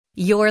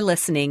You're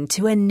listening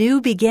to A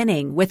New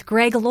Beginning with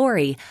Greg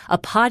Laurie, a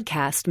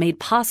podcast made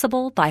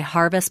possible by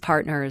Harvest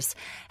Partners,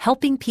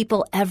 helping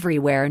people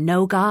everywhere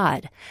know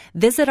God.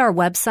 Visit our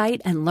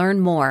website and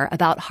learn more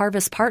about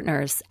Harvest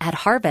Partners at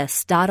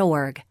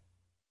harvest.org.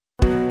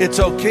 It's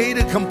okay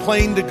to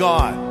complain to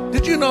God.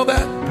 Did you know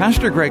that?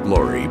 Pastor Greg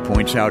Laurie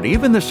points out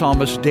even the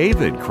psalmist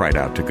David cried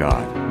out to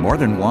God more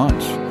than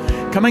once.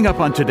 Coming up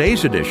on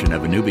today's edition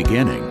of A New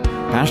Beginning,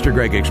 Pastor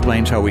Greg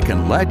explains how we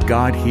can let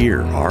God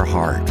hear our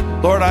heart.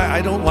 Lord,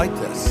 I don't like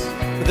this.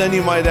 But then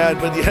you might add,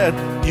 but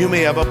yet you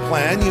may have a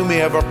plan, you may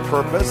have a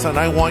purpose, and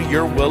I want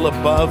your will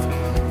above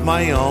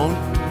my own.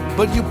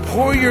 But you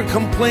pour your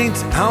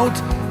complaints out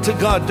to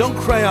God. Don't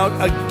cry out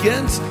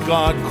against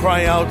God,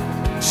 cry out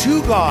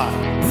to God.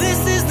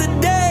 This is the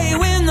day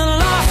when the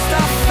lost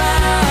are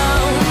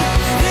found.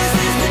 This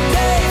is the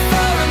day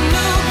for a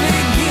new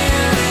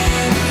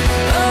beginning.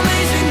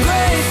 Amazing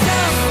grace,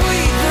 how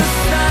sweet the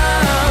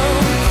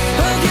sound.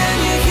 Oh, can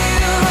you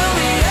hear all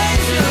the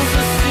angels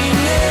are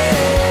singing?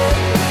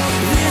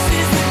 This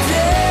is the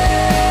day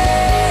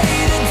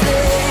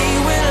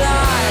when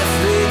life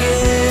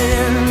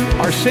begins.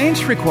 Are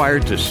saints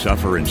required to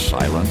suffer in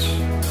silence?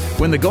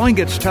 When the going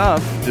gets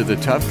tough, do the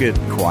tough get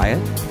quiet?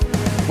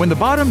 When the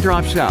bottom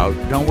drops out,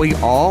 don't we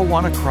all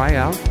want to cry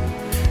out?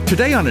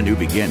 Today on A New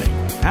Beginning,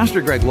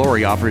 Pastor Greg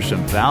Laurie offers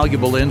some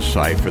valuable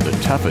insight for the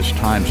toughest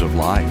times of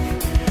life.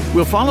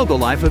 We'll follow the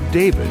life of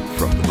David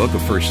from the book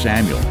of 1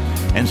 Samuel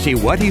and see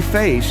what he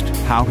faced,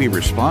 how he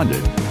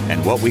responded,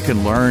 and what we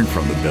can learn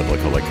from the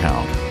biblical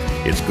account.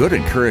 It's good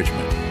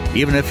encouragement,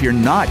 even if you're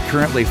not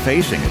currently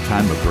facing a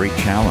time of great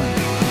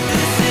challenge.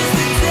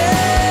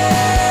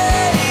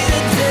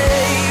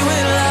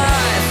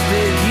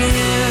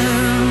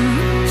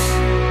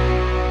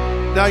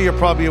 Now you're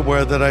probably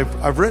aware that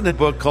I've written a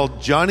book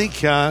called Johnny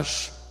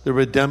Cash, The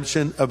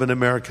Redemption of an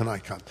American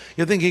Icon.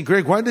 You're thinking,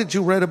 Greg, why did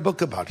you write a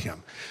book about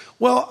him?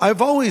 Well,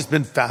 I've always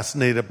been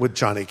fascinated with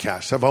Johnny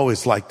Cash. I've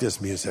always liked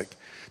his music.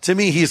 To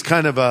me, he's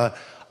kind of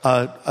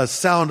a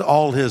sound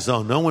all his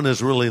own. No one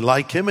is really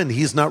like him, and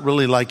he's not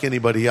really like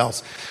anybody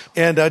else.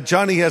 And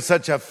Johnny has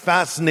such a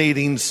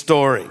fascinating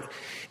story.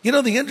 You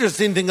know, the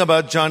interesting thing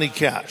about Johnny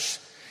Cash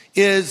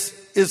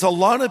is a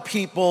lot of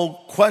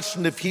people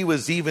question if he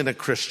was even a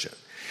Christian.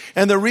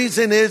 And the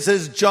reason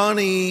is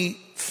Johnny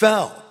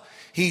fell.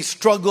 He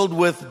struggled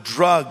with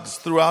drugs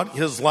throughout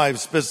his life,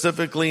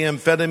 specifically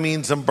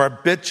amphetamines and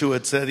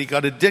barbiturates that he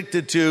got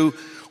addicted to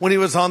when he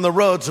was on the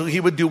road. So he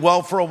would do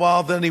well for a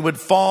while, then he would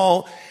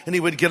fall, and he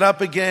would get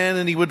up again,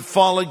 and he would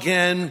fall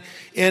again.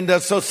 And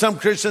so some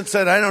Christians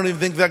said, I don't even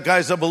think that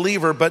guy's a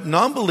believer. But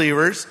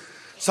non-believers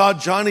saw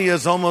Johnny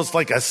as almost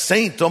like a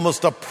saint,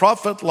 almost a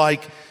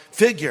prophet-like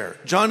figure.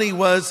 Johnny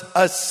was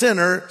a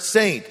sinner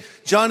saint.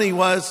 Johnny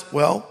was,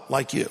 well,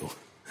 like you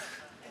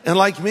and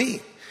like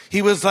me.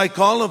 He was like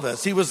all of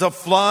us. He was a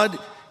flawed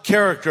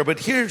character. But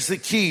here's the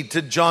key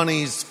to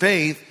Johnny's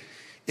faith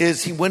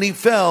is when he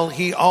fell,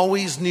 he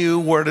always knew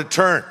where to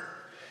turn.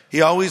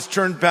 He always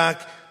turned back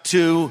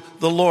to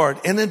the Lord.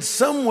 And in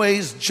some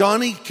ways,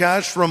 Johnny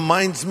Cash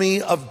reminds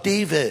me of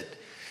David.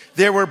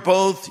 They were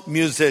both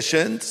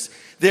musicians.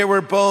 They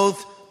were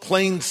both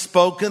plain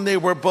spoken. They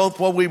were both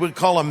what we would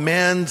call a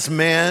man's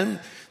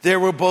man. They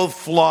were both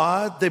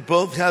flawed. They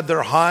both had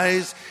their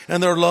highs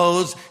and their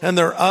lows and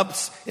their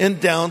ups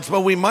and downs,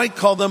 but we might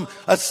call them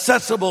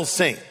accessible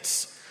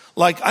saints.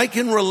 Like, I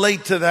can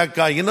relate to that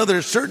guy. You know,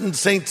 there's certain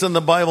saints in the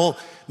Bible,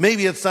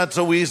 maybe it's not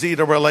so easy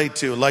to relate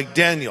to, like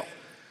Daniel.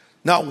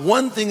 Not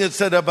one thing is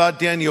said about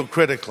Daniel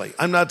critically.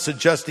 I'm not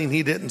suggesting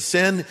he didn't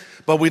sin,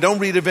 but we don't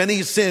read of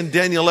any sin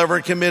Daniel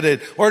ever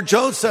committed. Or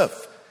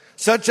Joseph.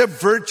 Such a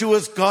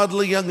virtuous,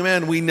 godly young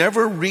man. We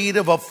never read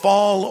of a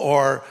fall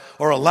or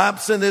a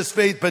lapse in his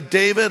faith. But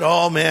David,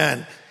 oh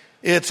man,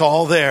 it's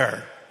all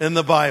there in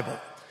the Bible.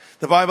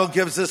 The Bible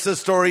gives us the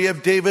story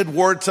of David,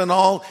 warts and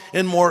all,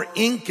 and more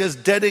ink is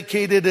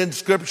dedicated in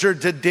Scripture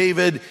to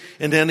David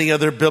and any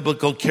other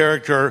biblical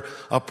character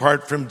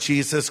apart from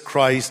Jesus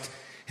Christ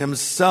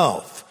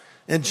himself.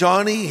 And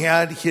Johnny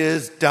had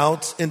his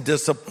doubts and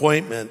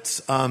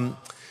disappointments.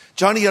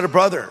 Johnny had a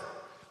brother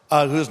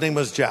whose name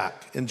was Jack.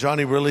 And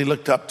Johnny really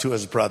looked up to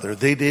his brother.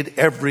 They did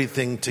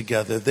everything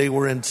together. They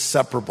were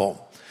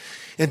inseparable.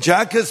 And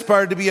Jack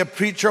aspired to be a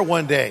preacher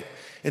one day.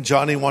 And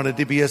Johnny wanted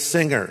to be a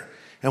singer.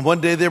 And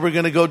one day they were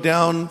going to go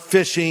down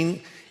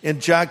fishing.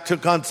 And Jack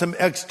took on some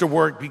extra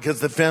work because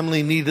the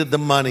family needed the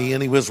money.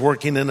 And he was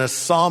working in a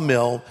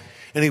sawmill.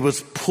 And he was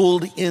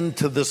pulled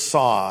into the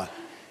saw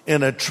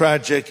in a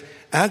tragic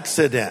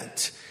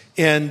accident.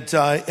 And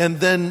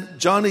then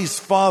Johnny's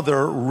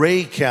father,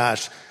 Ray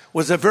Cash,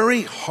 was a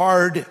very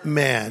hard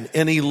man,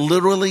 and he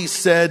literally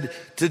said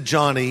to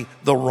Johnny,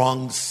 the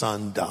wrong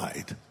son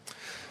died.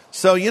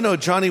 So, you know,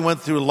 Johnny went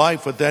through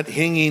life with that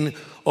hanging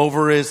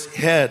over his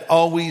head,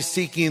 always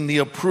seeking the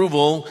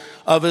approval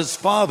of his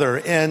father.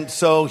 And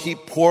so he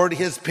poured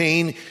his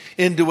pain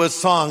into his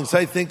songs.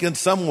 I think in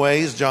some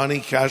ways,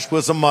 Johnny Cash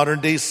was a modern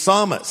day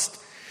psalmist.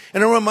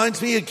 And it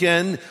reminds me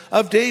again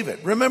of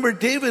David. Remember,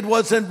 David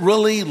wasn't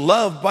really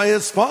loved by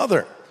his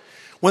father.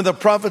 When the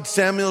prophet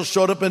Samuel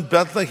showed up in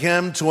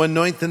Bethlehem to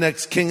anoint the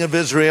next king of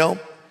Israel,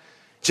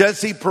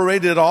 Jesse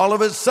paraded all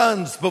of his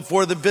sons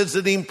before the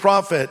visiting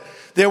prophet.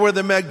 They were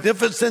the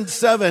magnificent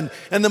seven,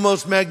 and the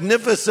most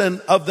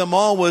magnificent of them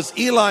all was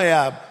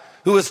Eliab,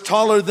 who was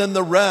taller than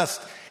the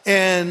rest.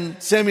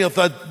 And Samuel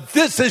thought,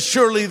 this is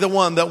surely the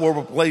one that will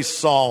replace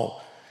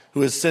Saul,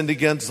 who has sinned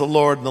against the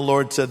Lord. And the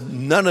Lord said,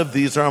 none of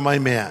these are my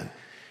man.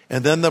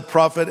 And then the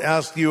prophet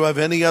asked, you have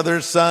any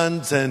other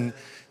sons? And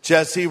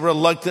Jesse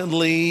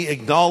reluctantly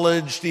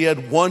acknowledged he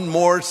had one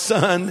more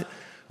son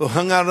who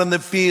hung out in the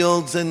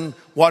fields and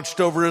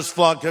watched over his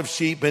flock of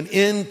sheep. And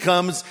in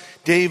comes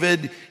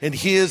David, and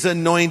he is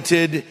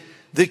anointed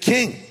the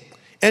king.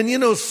 And you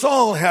know,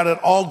 Saul had it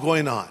all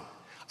going on.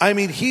 I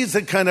mean, he's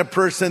the kind of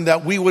person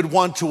that we would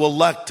want to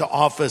elect to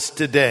office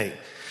today.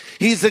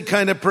 He's the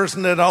kind of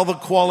person that had all the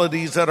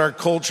qualities that our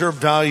culture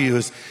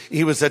values.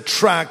 He was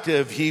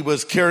attractive, he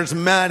was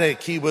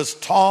charismatic, he was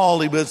tall,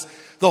 he was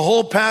the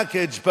whole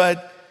package,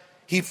 but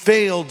he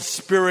failed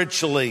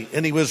spiritually,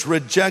 and he was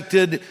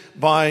rejected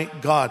by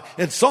God.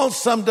 And Saul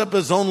summed up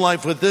his own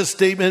life with this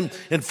statement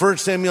in 1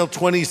 Samuel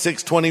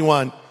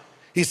 26:21.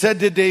 He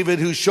said to David,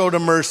 who showed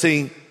him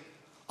mercy,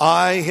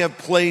 I have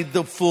played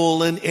the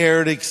fool and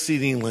erred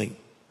exceedingly.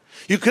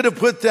 You could have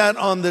put that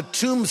on the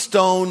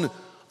tombstone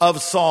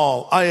of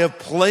Saul. I have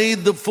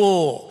played the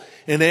fool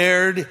and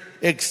erred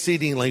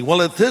exceedingly.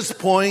 Well, at this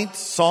point,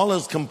 Saul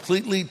has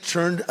completely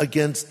turned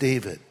against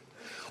David.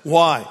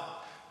 Why?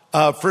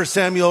 1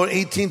 Samuel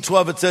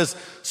 18:12, it says,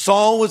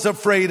 Saul was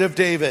afraid of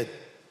David.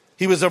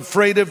 He was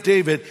afraid of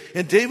David.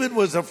 And David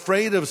was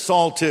afraid of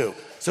Saul too.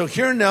 So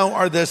here now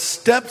are the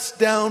steps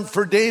down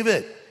for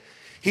David.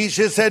 He's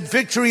just had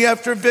victory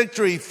after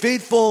victory,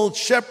 faithful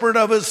shepherd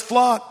of his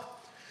flock,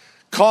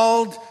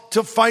 called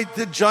to fight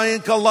the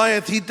giant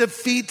Goliath. He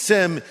defeats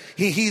him.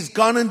 He's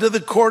gone into the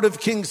court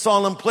of King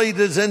Saul and played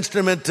his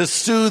instrument to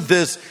soothe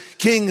this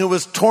king who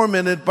was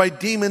tormented by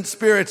demon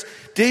spirits.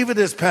 David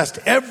has passed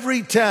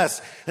every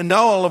test, and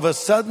now all of a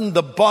sudden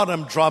the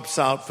bottom drops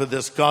out for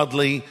this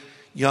godly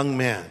young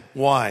man.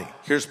 Why?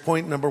 Here's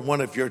point number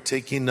one if you're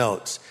taking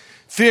notes.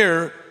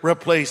 Fear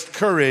replaced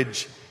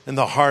courage in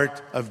the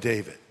heart of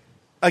David.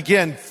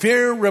 Again,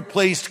 fear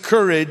replaced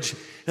courage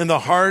in the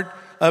heart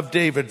of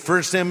David.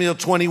 1 Samuel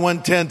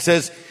 21:10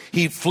 says,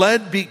 he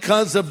fled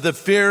because of the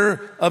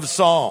fear of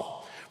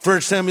Saul.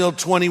 1 Samuel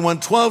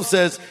 21:12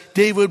 says,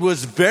 David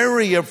was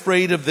very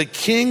afraid of the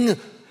king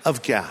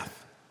of Gath.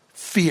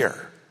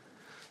 Fear.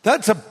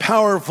 That's a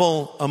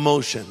powerful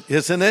emotion,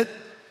 isn't it?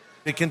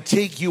 It can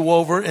take you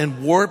over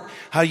and warp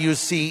how you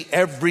see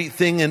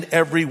everything and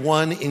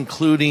everyone,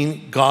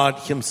 including God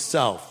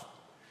himself.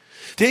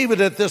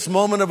 David at this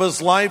moment of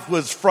his life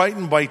was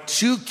frightened by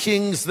two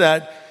kings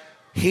that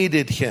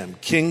hated him,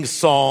 King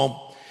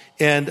Saul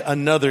and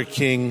another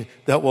king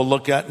that we'll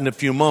look at in a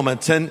few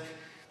moments. And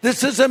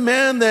this is a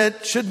man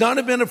that should not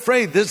have been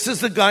afraid. This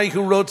is the guy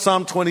who wrote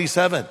Psalm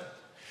 27.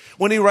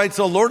 When he writes,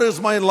 the Lord is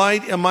my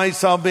light and my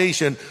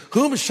salvation.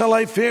 Whom shall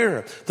I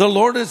fear? The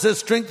Lord is the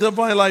strength of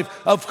my life.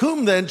 Of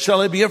whom then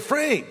shall I be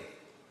afraid?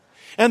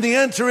 And the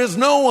answer is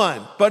no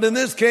one. But in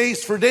this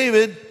case, for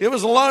David, it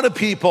was a lot of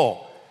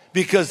people,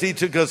 because he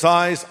took his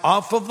eyes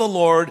off of the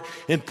Lord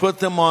and put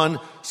them on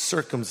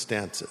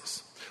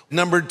circumstances.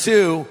 Number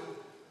two,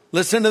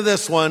 listen to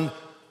this one.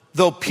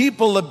 Though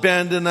people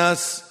abandon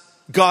us,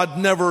 God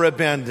never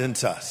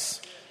abandons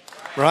us.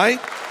 Right?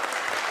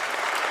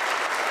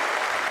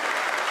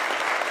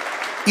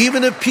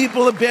 Even if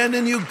people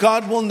abandon you,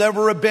 God will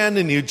never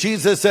abandon you.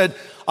 Jesus said,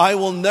 I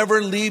will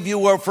never leave you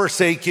or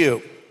forsake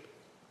you.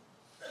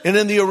 And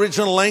in the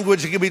original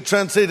language, it can be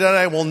translated,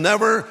 I will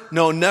never,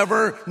 no,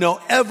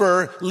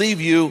 ever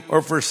leave you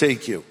or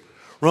forsake you.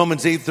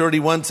 Romans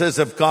 8:31 says,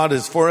 if God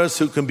is for us,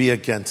 who can be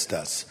against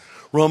us?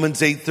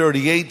 Romans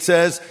 8:38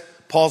 says,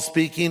 Paul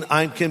speaking,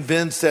 I'm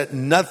convinced that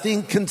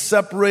nothing can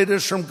separate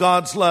us from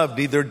God's love,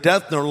 neither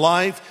death nor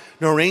life,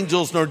 nor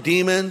angels nor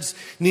demons,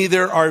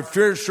 neither our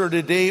fears for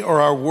today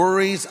or our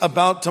worries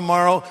about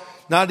tomorrow,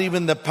 not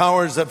even the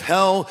powers of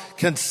hell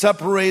can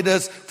separate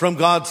us from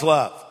God's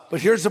love.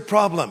 But here's the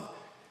problem.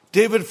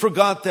 David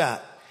forgot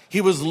that.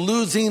 He was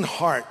losing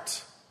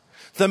heart.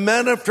 The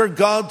man after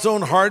God's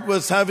own heart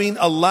was having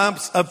a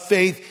lapse of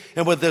faith,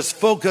 and with his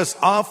focus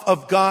off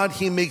of God,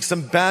 he makes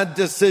some bad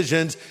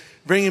decisions,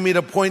 bringing me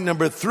to point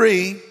number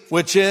 3,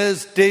 which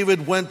is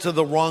David went to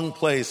the wrong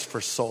place for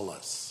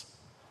solace.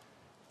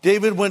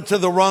 David went to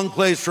the wrong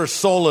place for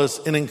solace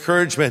and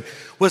encouragement.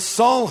 With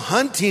Saul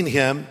hunting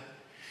him,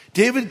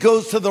 David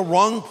goes to the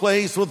wrong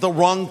place with the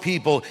wrong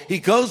people. He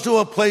goes to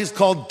a place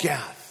called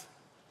Gath.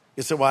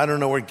 You say, well, I don't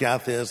know where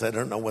Gath is. I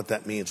don't know what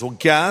that means. Well,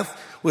 Gath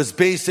was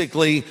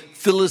basically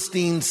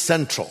Philistine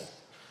Central.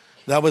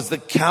 That was the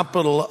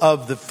capital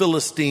of the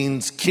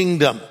Philistines'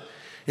 kingdom.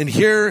 And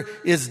here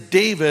is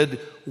David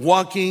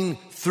walking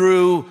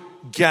through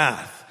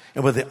Gath.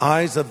 And with the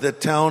eyes of the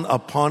town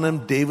upon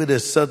him, David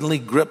is suddenly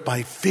gripped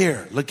by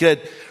fear. Look at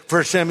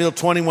 1 Samuel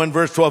 21,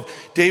 verse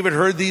 12. David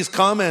heard these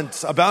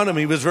comments about him.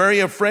 He was very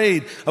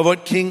afraid of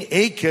what King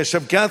Achish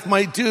of Gath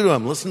might do to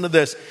him. Listen to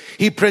this.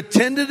 He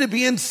pretended to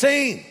be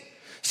insane,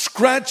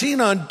 scratching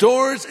on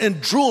doors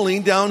and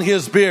drooling down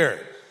his beard.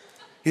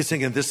 He's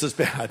thinking, this is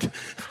bad.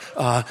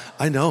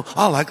 I know,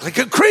 I'll act like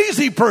a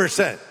crazy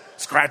person.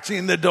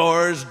 Scratching the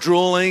doors,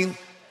 drooling.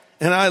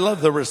 And I love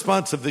the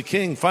response of the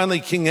king. Finally,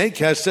 King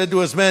Achish said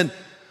to his men,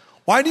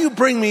 why do you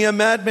bring me a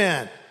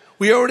madman?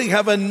 We already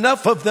have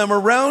enough of them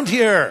around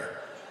here.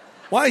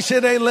 Why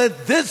should I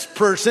let this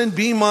person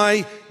be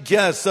my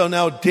guest? So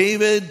now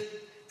David,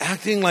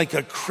 acting like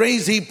a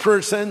crazy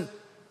person,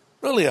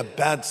 really a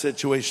bad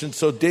situation.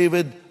 So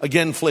David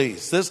again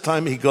flees. This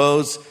time he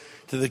goes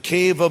to the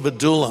cave of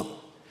Adullam.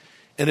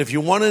 And if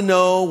you want to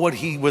know what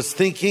he was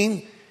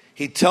thinking,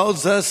 he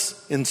tells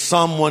us in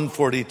Psalm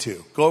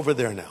 142. Go over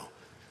there now.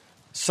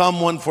 Psalm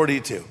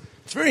 142.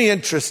 It's very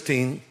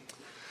interesting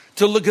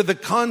to look at the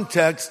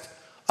context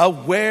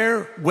of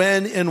where,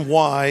 when, and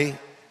why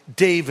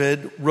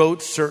David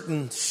wrote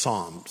certain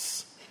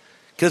psalms.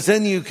 Because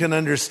then you can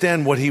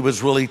understand what he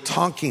was really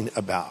talking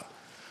about.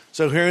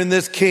 So here in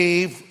this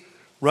cave,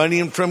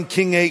 running from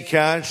King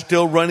Achish,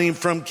 still running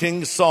from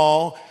King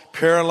Saul,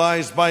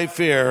 paralyzed by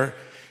fear,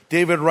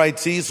 David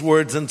writes these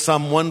words in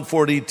Psalm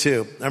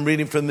 142. I'm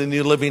reading from the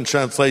New Living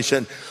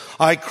Translation.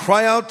 I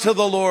cry out to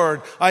the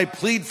Lord. I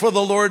plead for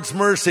the Lord's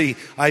mercy.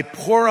 I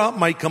pour out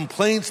my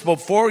complaints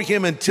before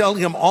him and tell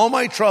him all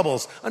my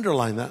troubles.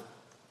 Underline that.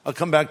 I'll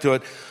come back to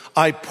it.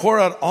 I pour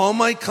out all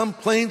my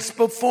complaints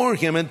before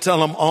him and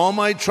tell him all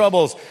my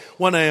troubles.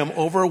 When I am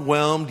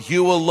overwhelmed,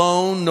 you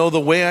alone know the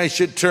way I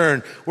should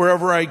turn.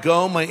 Wherever I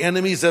go, my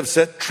enemies have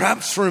set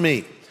traps for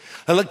me.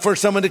 I look for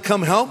someone to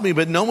come help me,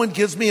 but no one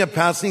gives me a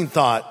passing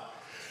thought.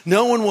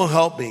 No one will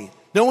help me.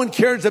 No one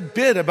cares a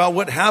bit about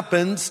what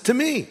happens to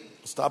me.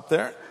 Stop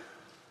there.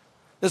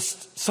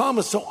 This psalm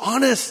is so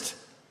honest.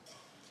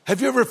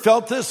 Have you ever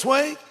felt this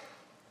way?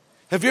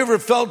 Have you ever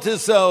felt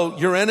as though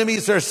your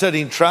enemies are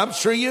setting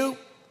traps for you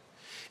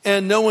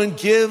and no one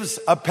gives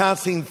a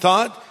passing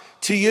thought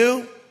to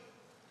you?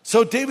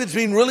 So David's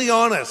being really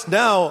honest.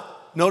 Now,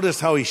 notice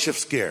how he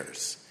shifts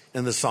gears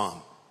in the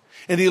psalm.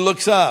 And he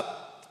looks up.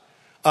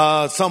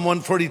 Psalm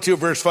 142,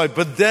 verse 5.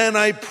 But then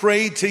I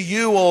pray to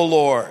you, O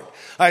Lord.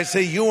 I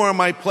say, you are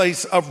my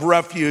place of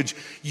refuge.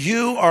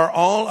 You are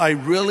all I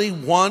really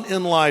want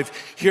in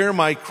life. Hear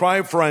my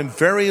cry, for I'm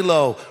very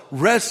low.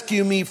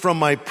 Rescue me from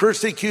my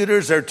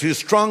persecutors. They're too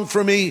strong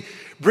for me.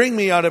 Bring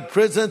me out of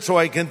prison so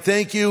I can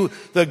thank you.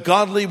 The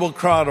godly will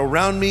crowd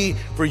around me,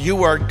 for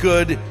you are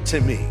good to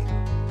me.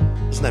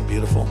 Isn't that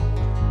beautiful?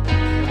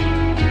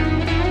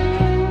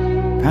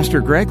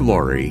 Pastor Greg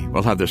Laurie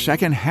will have the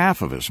second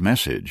half of his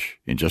message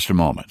in just a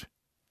moment.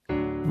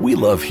 We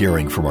love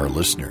hearing from our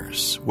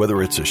listeners,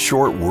 whether it's a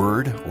short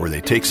word or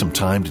they take some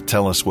time to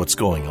tell us what's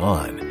going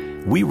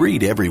on. We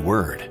read every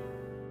word.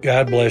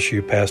 God bless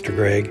you, Pastor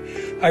Greg.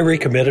 I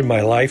recommitted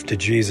my life to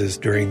Jesus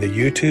during the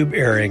YouTube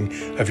airing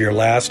of your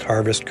last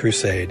Harvest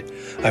Crusade.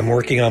 I'm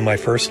working on my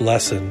first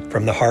lesson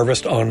from the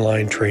Harvest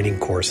online training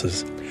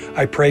courses.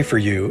 I pray for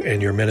you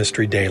and your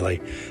ministry daily.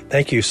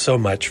 Thank you so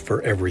much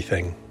for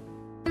everything.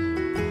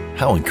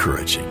 How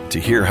encouraging to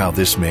hear how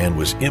this man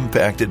was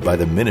impacted by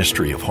the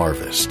ministry of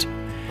Harvest.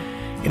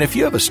 And if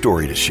you have a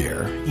story to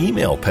share,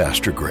 email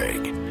Pastor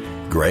Greg,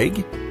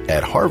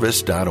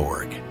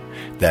 greg@harvest.org.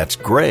 That's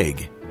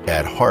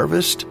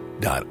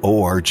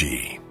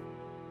greg@harvest.org.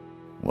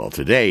 Well,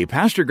 today,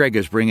 Pastor Greg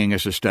is bringing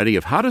us a study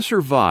of how to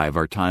survive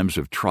our times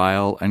of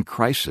trial and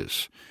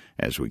crisis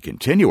as we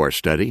continue our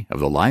study of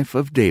the life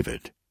of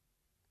David.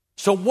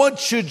 So what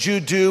should you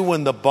do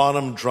when the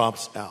bottom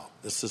drops out?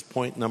 This is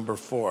point number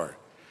 4.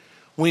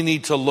 We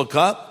need to look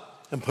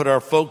up and put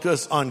our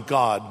focus on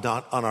God,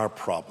 not on our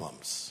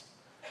problems.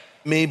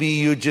 Maybe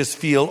you just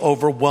feel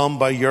overwhelmed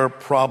by your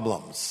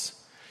problems.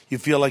 You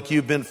feel like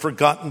you've been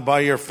forgotten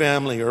by your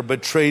family or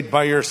betrayed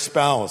by your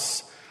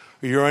spouse,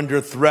 or you're under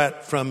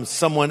threat from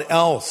someone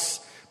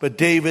else. But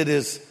David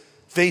is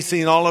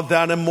facing all of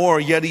that and more,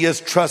 yet he is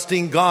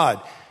trusting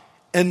God.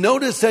 And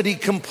notice that he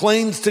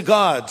complains to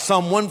God.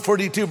 Psalm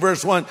 142,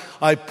 verse 1,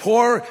 I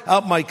pour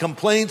out my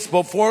complaints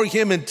before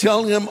him and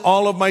tell him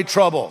all of my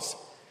troubles.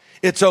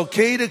 It's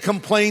okay to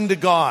complain to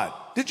God.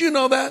 Did you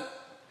know that?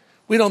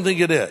 We don't think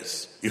it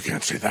is. You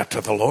can't say that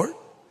to the Lord?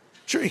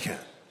 Sure you can.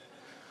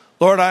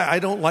 Lord, I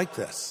don't like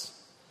this.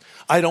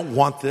 I don't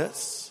want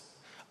this.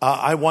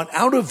 I want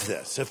out of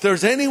this. If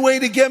there's any way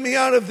to get me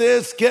out of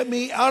this, get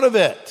me out of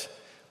it.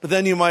 But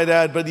then you might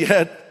add, but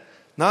yet,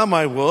 not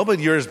my will, but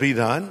yours be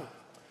done.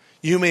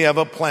 You may have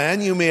a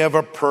plan, you may have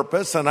a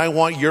purpose, and I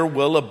want your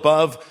will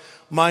above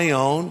my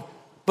own.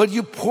 But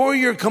you pour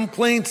your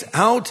complaints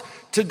out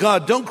to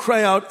God. Don't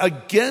cry out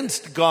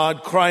against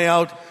God, cry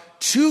out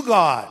to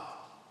God.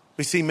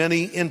 We see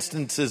many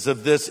instances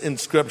of this in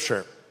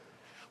Scripture.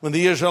 When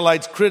the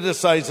Israelites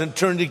criticized and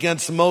turned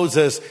against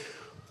Moses,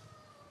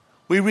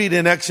 we read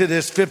in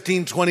Exodus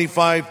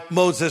 15:25,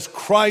 Moses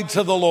cried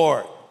to the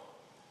Lord.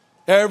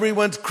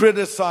 Everyone's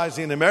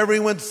criticizing him.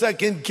 Everyone's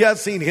second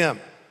guessing him.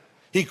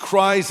 He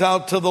cries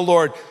out to the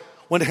Lord.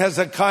 When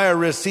Hezekiah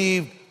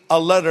received a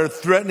letter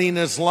threatening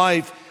his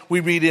life, we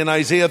read in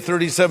Isaiah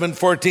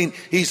 37:14,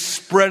 he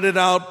spread it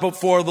out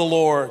before the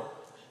Lord.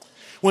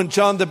 When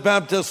John the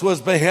Baptist was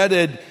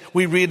beheaded,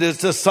 we read his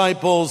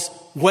disciples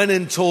went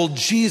and told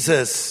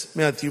Jesus,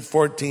 Matthew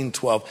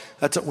 14:12.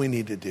 That's what we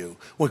need to do.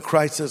 When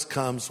crisis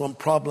comes, when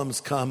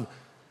problems come,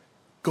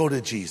 go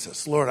to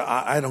Jesus. Lord,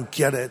 I don't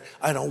get it.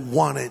 I don't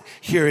want it.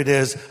 Here it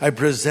is. I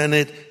present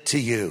it to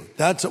you.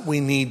 That's what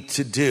we need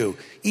to do.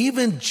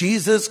 Even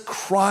Jesus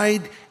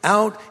cried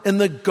out in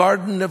the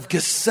Garden of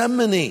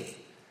Gethsemane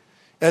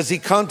as he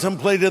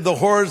contemplated the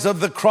horrors of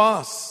the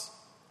cross.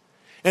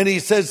 And he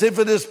says, if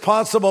it is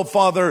possible,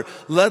 Father,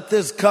 let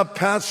this cup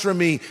pass from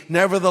me.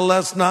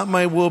 Nevertheless, not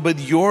my will, but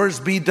yours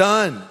be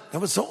done. That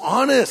was so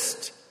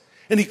honest.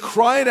 And he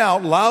cried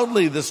out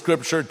loudly, the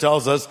scripture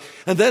tells us.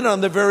 And then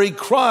on the very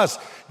cross,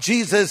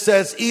 Jesus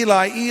says,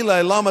 Eli,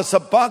 Eli, lama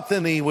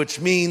sabachthani, which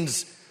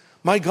means,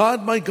 my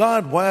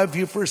God, why have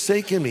you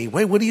forsaken me?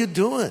 Wait, what are you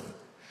doing?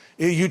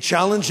 Are you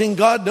challenging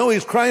God? No,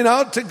 he's crying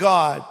out to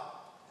God.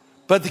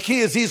 But the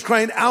key is he's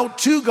crying out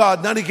to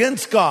God, not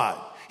against God.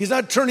 He's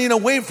not turning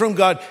away from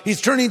God. He's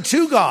turning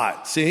to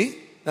God. See?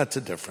 That's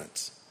a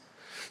difference.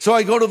 So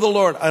I go to the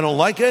Lord. I don't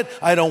like it.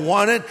 I don't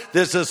want it.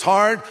 This is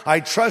hard.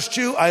 I trust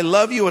you. I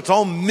love you. It's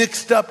all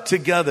mixed up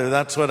together.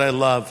 That's what I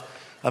love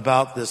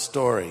about this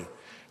story.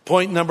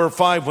 Point number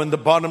 5, when the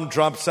bottom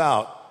drops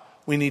out,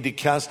 we need to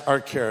cast our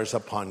cares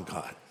upon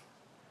God.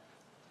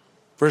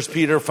 1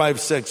 Peter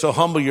 5:6, so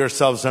humble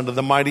yourselves under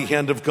the mighty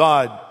hand of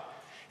God,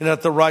 and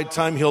at the right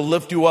time he'll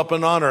lift you up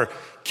in honor,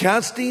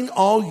 casting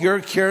all your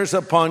cares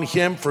upon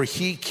him, for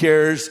he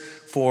cares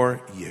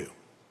for you.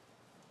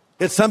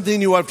 It's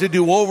something you have to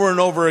do over and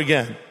over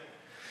again.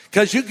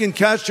 Because you can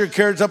cast your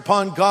cares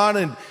upon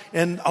God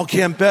and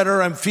okay, I'm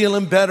better, I'm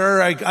feeling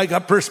better, I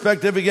got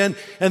perspective again,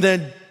 and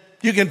then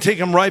you can take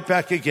them right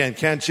back again,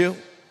 can't you?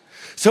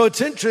 So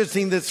it's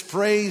interesting, this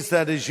phrase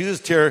that is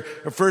used here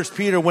in 1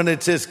 Peter, when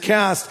it says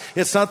cast,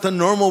 it's not the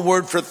normal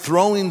word for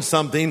throwing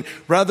something.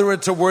 Rather,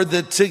 it's a word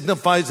that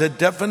signifies a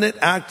definite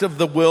act of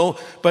the will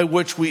by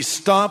which we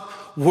stop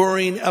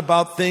worrying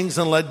about things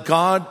and let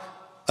God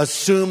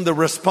assume the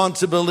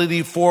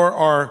responsibility for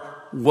our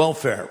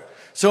welfare.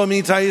 So it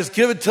means I just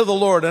give it to the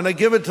Lord, and I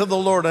give it to the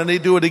Lord, and I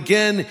do it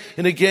again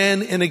and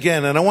again and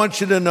again. And I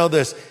want you to know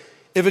this.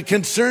 If it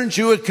concerns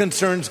you, it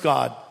concerns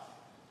God.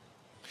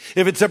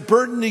 If it's a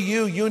burden to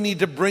you, you need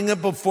to bring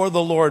it before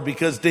the Lord,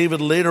 because David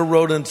later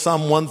wrote in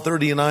Psalm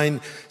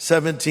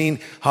 139:17,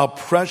 how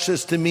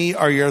precious to me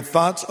are your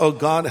thoughts, O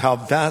God, how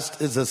vast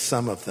is the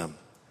sum of them.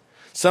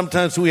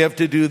 Sometimes we have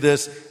to do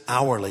this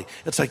hourly.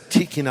 It's like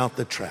taking out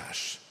the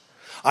trash.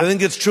 I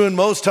think it's true in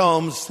most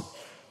homes,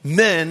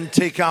 men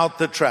take out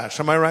the trash.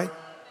 Am I right?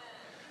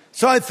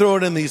 So I throw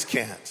it in these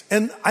cans.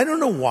 And I don't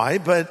know why,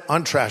 but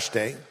on trash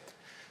day,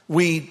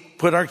 we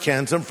put our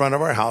cans in front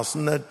of our house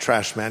and the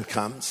trash man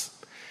comes.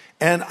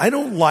 And I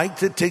don't like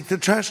to take the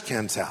trash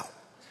cans out.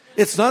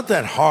 It's not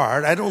that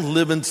hard. I don't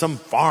live in some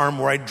farm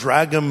where I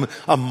drag them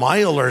a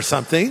mile or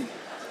something.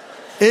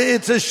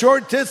 It's a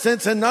short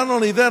distance, and not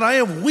only that, I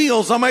have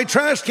wheels on my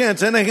trash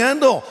cans and a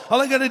handle.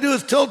 All I got to do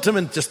is tilt them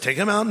and just take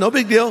them out. No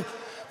big deal.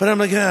 But I'm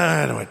like,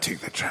 I don't want to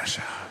take the trash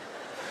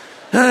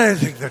out. I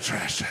take the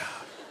trash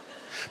out.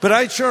 But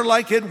I sure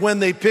like it when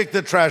they pick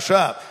the trash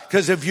up.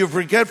 Because if you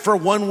forget for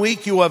 1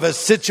 week, you have a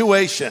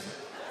situation,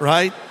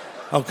 right?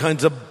 All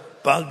kinds of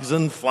bugs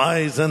and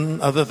flies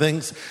and other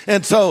things.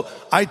 And so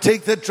I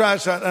take the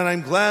trash out, and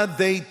I'm glad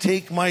they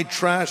take my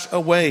trash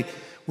away.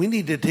 We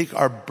need to take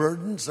our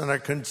burdens and our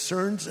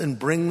concerns and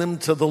bring them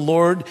to the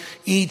Lord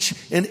each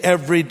and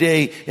every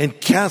day and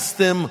cast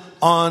them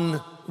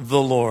on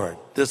the Lord.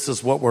 This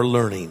is what we're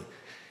learning.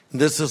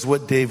 This is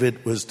what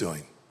David was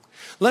doing.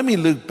 Let me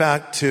look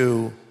back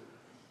to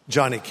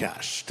Johnny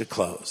Cash to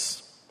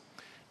close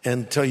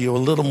and tell you a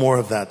little more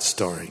of that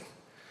story.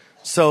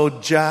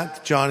 So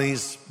Jack,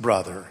 Johnny's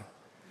brother,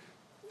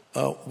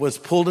 was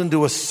pulled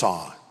into a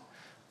saw,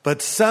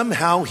 but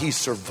somehow he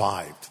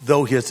survived,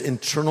 though his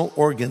internal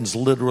organs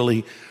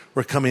literally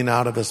were coming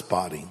out of his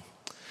body.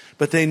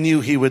 But they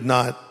knew he would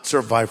not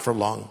survive for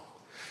long.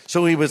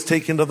 So he was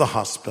taken to the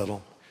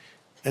hospital,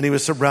 and he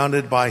was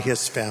surrounded by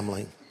his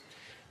family.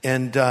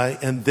 And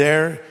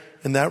there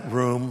in that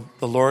room,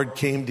 the Lord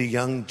came to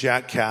young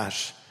Jack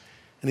Cash,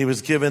 and he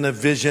was given a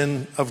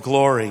vision of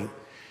glory.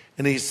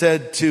 And he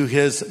said to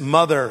his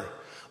mother,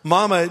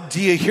 Mama,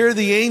 do you hear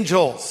the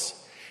angels?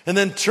 And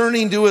then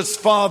turning to his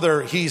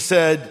father, he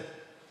said,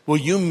 will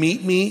you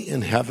meet me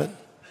in heaven?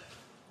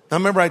 Now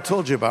remember, I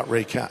told you about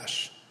Ray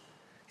Cash.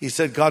 He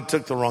said, God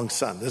took the wrong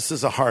son. This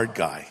is a hard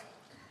guy.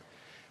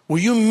 Will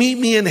you meet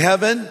me in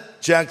heaven?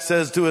 Jack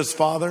says to his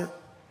father.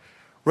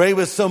 Ray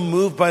was so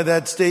moved by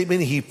that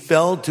statement, he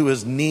fell to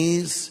his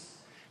knees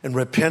and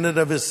repented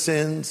of his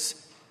sins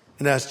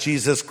and asked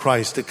Jesus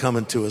Christ to come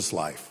into his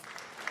life.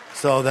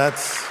 So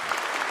that's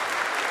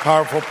a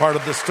powerful part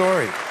of the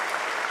story.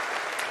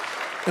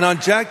 And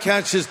on Jack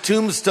Cash's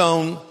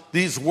tombstone,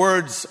 these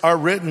words are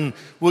written,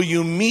 will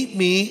you meet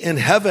me in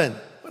heaven?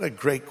 What a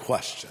great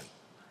question.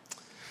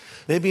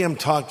 Maybe I'm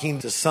talking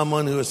to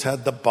someone who has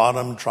had the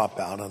bottom drop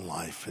out in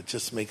life. It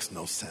just makes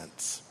no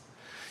sense.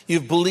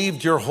 You've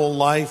believed your whole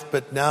life,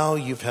 but now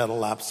you've had a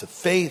lapse of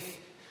faith.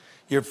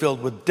 You're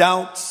filled with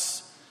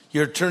doubts.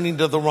 You're turning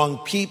to the wrong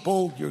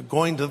people. You're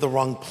going to the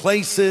wrong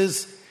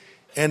places.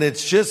 And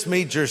it's just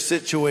made your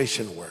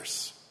situation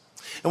worse.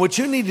 And what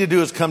you need to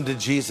do is come to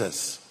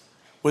Jesus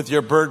with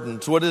your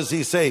burdens. What does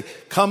he say?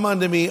 Come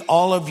unto me,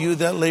 all of you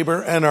that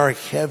labor and are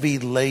heavy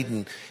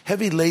laden.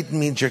 Heavy laden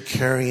means you're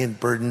carrying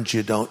burdens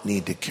you don't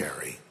need to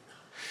carry.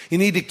 You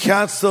need to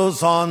cast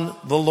those on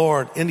the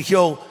Lord, and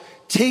he'll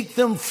take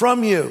them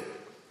from you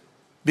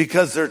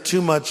because they're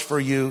too much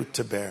for you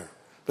to bear.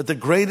 But the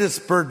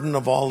greatest burden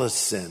of all is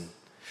sin.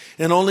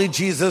 And only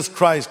Jesus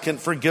Christ can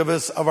forgive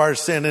us of our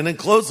sin. And in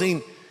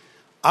closing,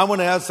 I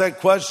want to ask that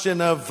question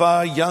of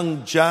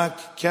young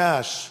Jack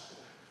Cash.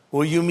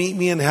 Will you meet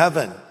me in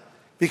heaven?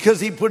 Because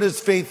he put his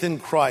faith in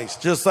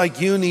Christ, just like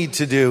you need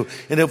to do.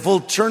 And if we'll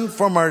turn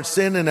from our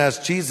sin and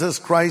ask Jesus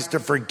Christ to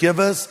forgive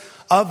us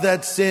of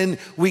that sin,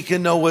 we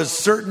can know with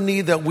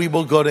certainty that we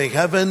will go to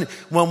heaven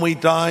when we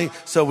die,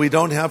 so we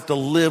don't have to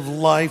live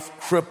life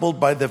crippled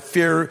by the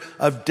fear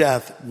of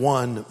death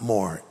one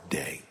more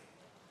day.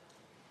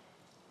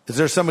 Is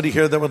there somebody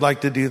here that would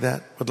like to do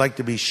that? Would like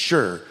to be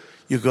sure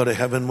you go to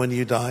heaven when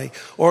you die?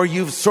 Or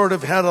you've sort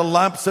of had a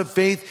lapse of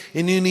faith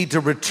and you need to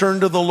return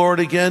to the Lord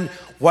again?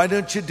 Why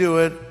don't you do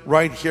it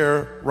right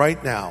here,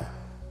 right now,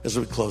 as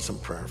we close in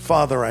prayer?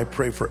 Father, I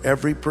pray for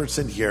every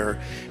person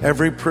here,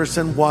 every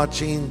person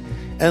watching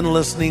and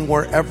listening,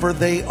 wherever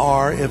they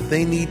are. If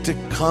they need to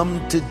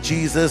come to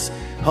Jesus,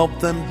 help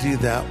them do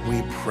that,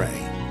 we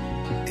pray.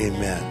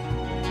 Amen.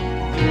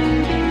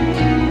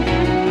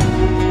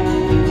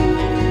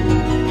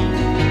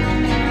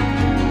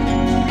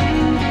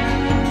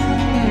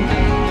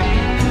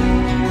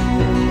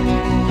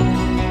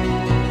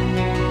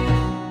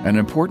 An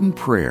important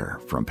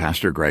prayer from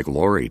Pastor Greg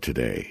Laurie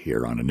today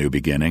here on A New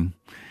Beginning.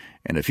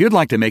 And if you'd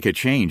like to make a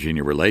change in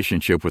your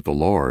relationship with the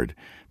Lord,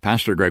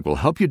 Pastor Greg will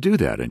help you do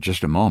that in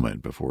just a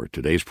moment before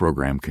today's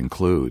program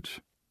concludes.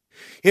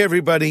 Hey,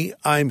 everybody.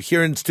 I'm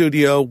here in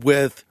studio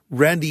with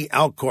Randy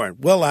Alcorn.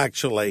 Well,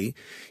 actually,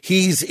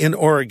 he's in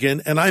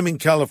Oregon and I'm in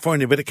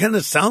California, but it kind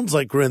of sounds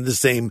like we're in the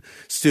same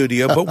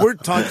studio. But we're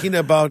talking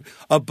about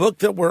a book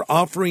that we're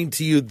offering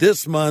to you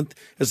this month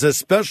as a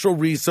special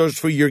resource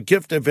for your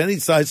gift of any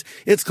size.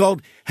 It's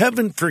called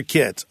Heaven for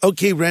Kids.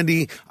 Okay,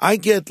 Randy, I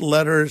get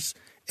letters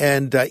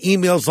and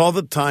emails all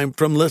the time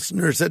from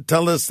listeners that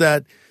tell us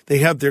that they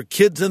have their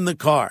kids in the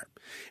car.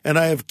 And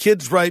I have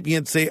kids write me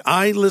and say,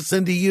 I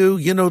listened to you,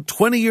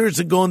 20 years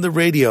ago on the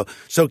radio.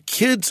 So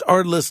kids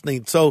are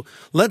listening. So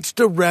let's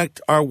direct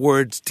our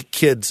words to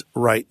kids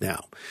right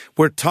now.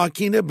 We're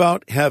talking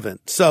about heaven.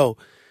 So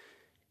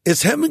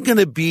is heaven going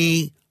to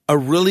be a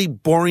really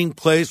boring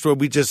place where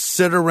we just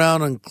sit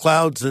around on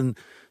clouds and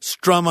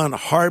strum on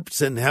harps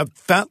and have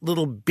fat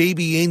little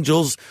baby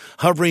angels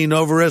hovering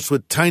over us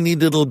with tiny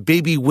little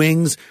baby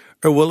wings?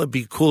 Or will it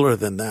be cooler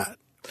than that?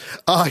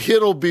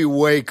 It'll be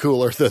way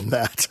cooler than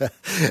that.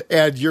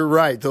 And you're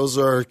right. Those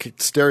are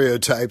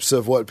stereotypes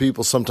of what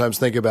people sometimes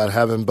think about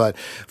heaven. But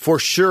for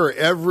sure,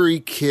 every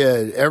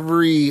kid,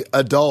 every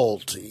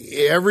adult,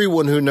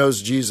 everyone who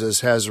knows Jesus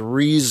has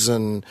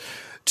reason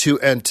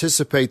to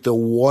anticipate the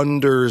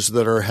wonders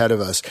that are ahead of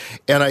us.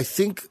 And I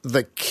think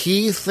the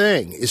key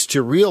thing is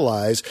to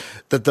realize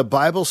that the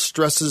Bible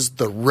stresses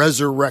the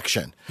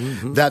resurrection,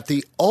 that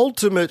the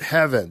ultimate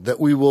heaven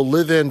that we will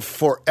live in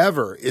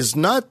forever is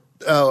not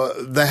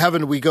the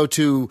heaven we go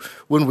to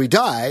when we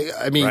die.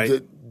 I mean,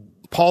 right.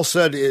 Paul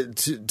said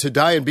to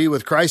die and be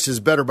with Christ is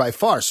better by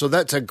far. So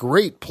that's a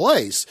great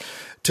place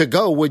to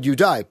go when you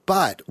die.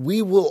 But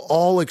we will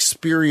all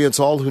experience,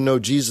 all who know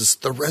Jesus,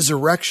 the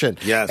resurrection.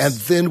 Yes. And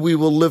then we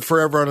will live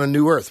forever on a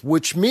new earth,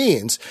 which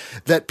means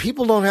that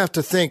people don't have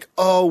to think,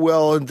 oh,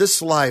 well, in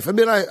this life, I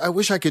mean, I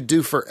wish I could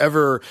do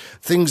forever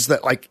things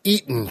that like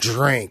eat and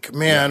drink.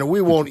 Man,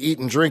 we won't eat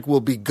and drink. We'll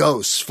be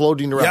ghosts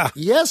floating around.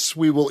 Yeah. Yes,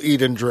 we will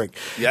eat and drink.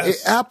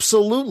 Yes.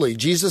 Absolutely.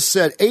 Jesus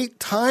said 8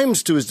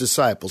 times to his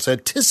disciples,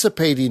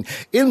 anticipating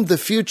in the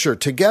future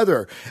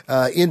together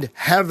in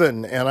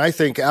heaven. And I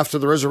think after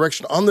the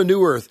resurrection, on the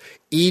new earth,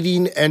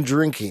 eating and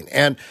drinking.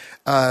 And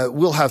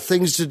we'll have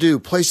things to do,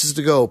 places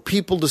to go,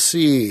 people to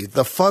see,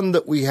 the fun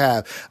that we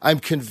have.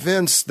 I'm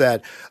convinced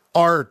that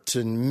art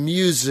and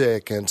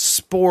music and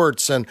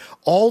sports and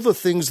all the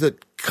things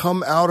that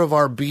come out of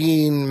our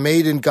being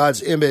made in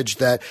God's image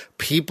that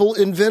people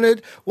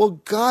invented,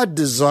 well, God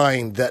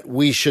designed that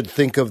we should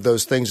think of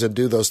those things and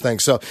do those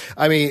things. So,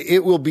 I mean,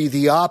 it will be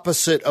the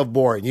opposite of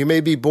boring. You may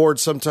be bored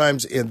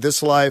sometimes in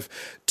this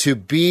life. To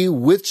be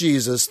with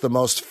Jesus, the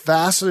most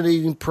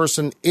fascinating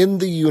person in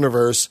the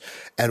universe,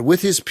 and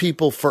with his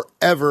people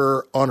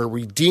forever on a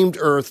redeemed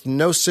earth,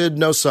 no sin,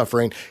 no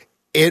suffering,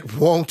 it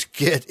won't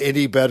get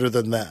any better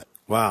than that.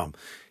 Wow.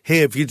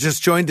 Hey, if you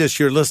just joined us,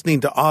 you're listening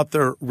to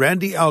author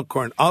Randy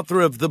Alcorn, author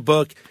of the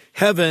book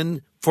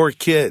Heaven for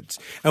Kids.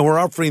 And we're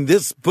offering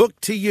this book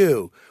to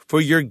you for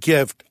your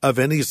gift of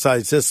any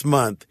size this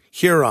month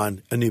here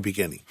on A New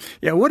Beginning.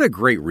 Yeah, what a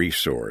great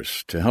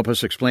resource to help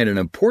us explain an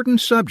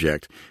important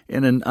subject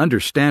in an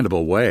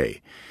understandable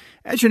way.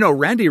 As you know,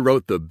 Randy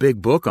wrote the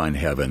big book on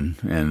heaven,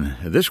 and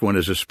this one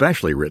is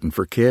especially written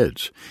for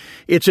kids.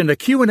 It's in a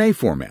Q&A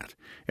format,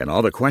 and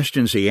all the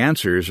questions he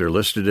answers are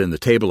listed in the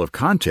table of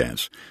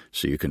contents,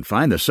 so you can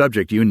find the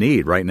subject you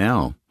need right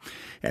now.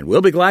 And we'll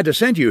be glad to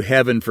send you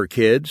Heaven for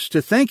Kids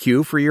to thank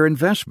you for your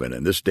investment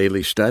in this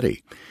daily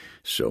study.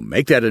 So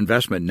make that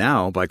investment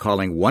now by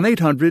calling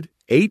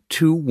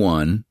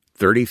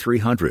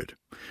 1-800-821-3300.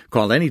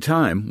 Call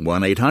anytime,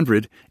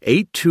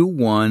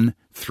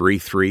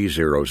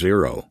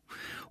 1-800-821-3300.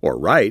 Or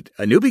write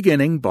A New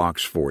Beginning,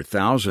 Box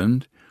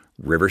 4000,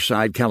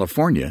 Riverside,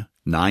 California,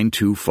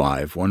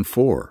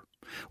 92514.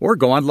 Or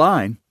go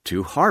online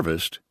to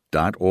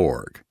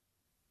harvest.org.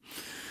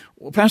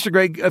 Well, Pastor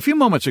Greg, a few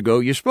moments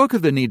ago, you spoke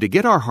of the need to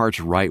get our hearts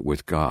right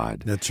with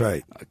God. That's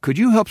right. Could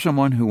you help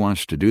someone who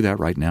wants to do that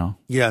right now?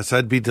 Yes,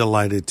 I'd be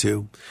delighted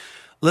to.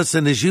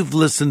 Listen, as you've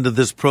listened to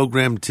this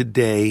program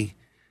today,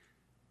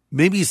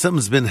 maybe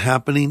something's been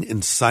happening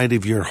inside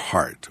of your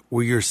heart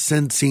where you're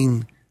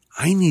sensing,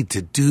 I need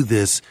to do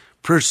this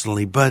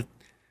personally, but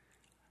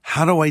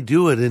how do I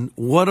do it? And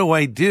what do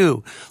I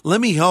do?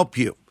 Let me help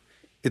you.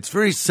 It's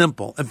very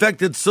simple. In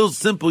fact, it's so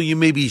simple you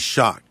may be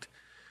shocked.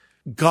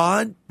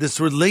 God, this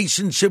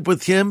relationship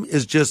with Him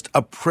is just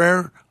a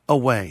prayer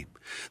away.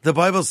 The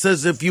Bible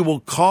says if you will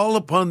call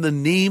upon the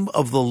name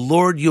of the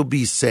Lord, you'll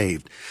be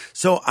saved.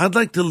 So I'd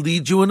like to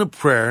lead you in a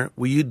prayer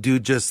where you do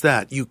just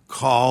that. You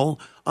call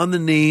on the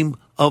name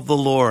of the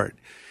Lord.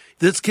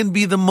 This can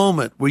be the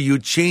moment where you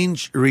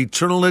change your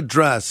eternal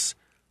address,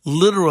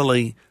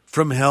 literally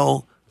from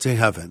hell to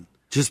heaven.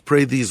 Just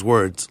pray these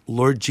words.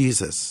 Lord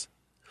Jesus,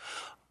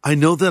 I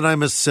know that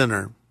I'm a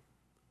sinner,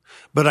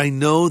 but I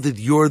know that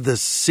you're the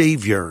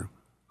Savior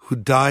who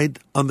died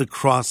on the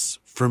cross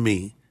for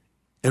me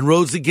and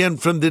rose again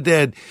from the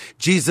dead.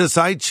 Jesus,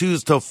 I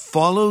choose to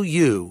follow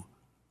you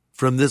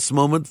from this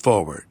moment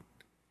forward.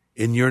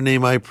 In your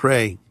name I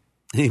pray.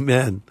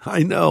 Amen.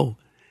 I know.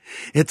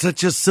 It's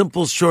such a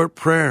simple, short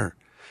prayer.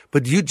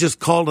 But you just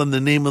called on the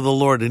name of the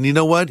Lord. And you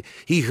know what?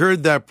 He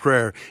heard that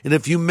prayer. And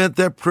if you meant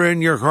that prayer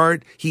in your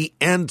heart, He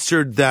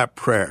answered that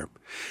prayer.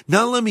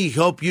 Now let me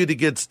help you to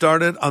get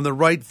started on the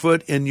right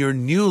foot in your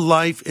new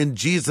life in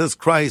Jesus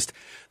Christ.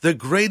 The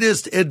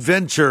greatest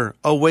adventure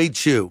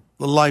awaits you,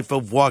 the life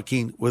of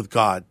walking with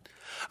God.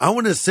 I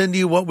want to send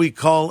you what we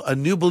call a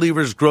New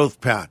Believer's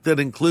Growth Pack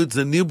that includes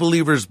the New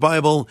Believer's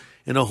Bible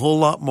and a whole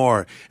lot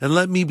more. And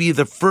let me be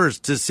the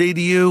first to say to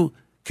you,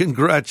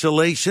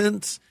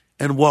 congratulations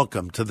and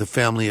welcome to the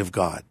family of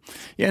God.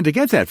 Yeah, and to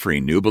get that free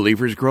New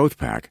Believer's Growth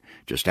Pack,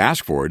 just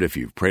ask for it if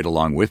you've prayed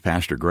along with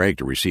Pastor Greg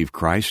to receive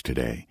Christ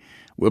today.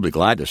 We'll be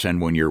glad to send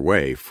one your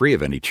way, free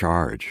of any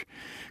charge.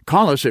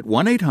 Call us at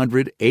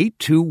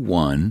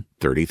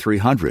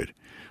 1-800-821-3300.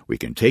 We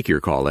can take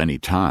your call any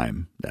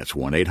time. That's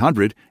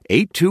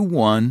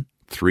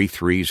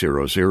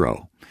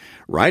 1-800-821-3300.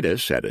 Write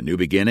us at A New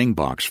Beginning,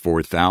 Box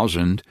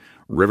 4000,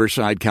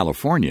 Riverside,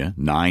 California,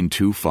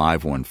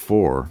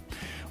 92514.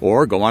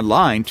 Or go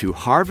online to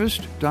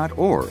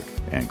harvest.org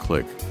and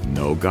click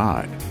Know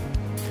God.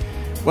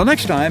 Well,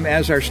 next time,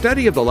 as our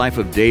study of the life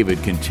of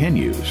David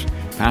continues,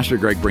 Pastor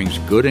Greg brings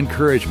good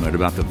encouragement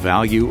about the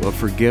value of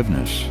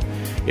forgiveness.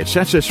 It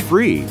sets us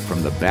free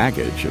from the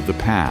baggage of the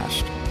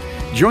past.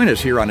 Join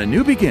us here on A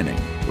New Beginning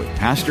with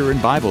pastor and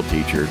Bible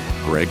teacher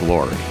Greg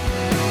Laurie.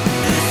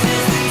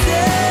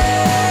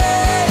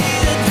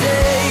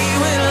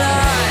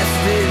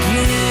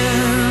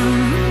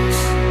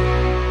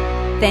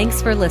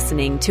 Thanks for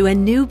listening to A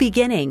New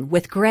Beginning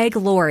with Greg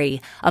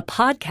Laurie, a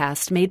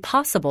podcast made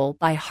possible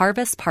by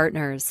Harvest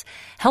Partners,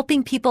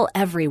 helping people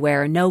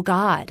everywhere know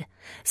God.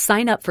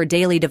 Sign up for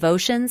daily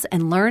devotions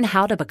and learn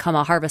how to become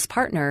a Harvest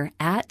Partner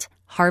at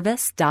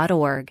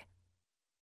harvest.org.